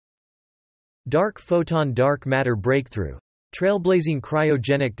Dark photon dark matter breakthrough. Trailblazing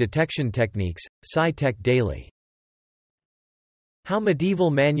cryogenic detection techniques. SciTechDaily. How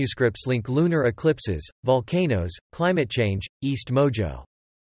medieval manuscripts link lunar eclipses, volcanoes, climate change. East Mojo.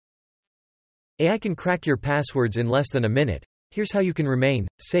 AI can crack your passwords in less than a minute. Here's how you can remain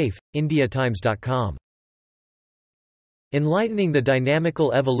safe. IndiaTimes.com. Enlightening the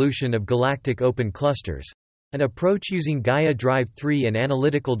dynamical evolution of galactic open clusters. An approach using Gaia Drive 3 and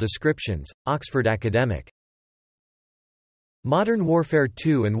analytical descriptions. Oxford Academic. Modern Warfare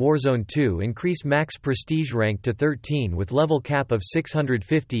 2 and Warzone 2 increase max prestige rank to 13 with level cap of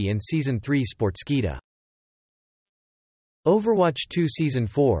 650 in Season 3 Sportskeeda. Overwatch 2 Season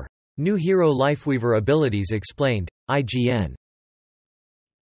 4. New hero Lifeweaver abilities explained. IGN.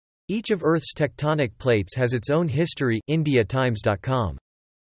 Each of Earth's tectonic plates has its own history. IndiaTimes.com.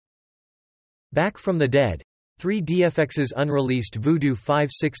 Back from the Dead. 3DFX's unreleased Voodoo 5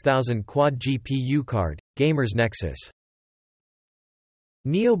 6000 quad GPU card. Gamers Nexus.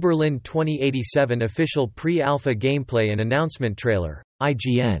 Neo Berlin 2087 official pre-alpha gameplay and announcement trailer.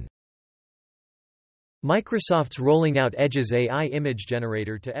 IGN. Microsoft's rolling out Edge's AI image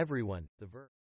generator to everyone. The Verge.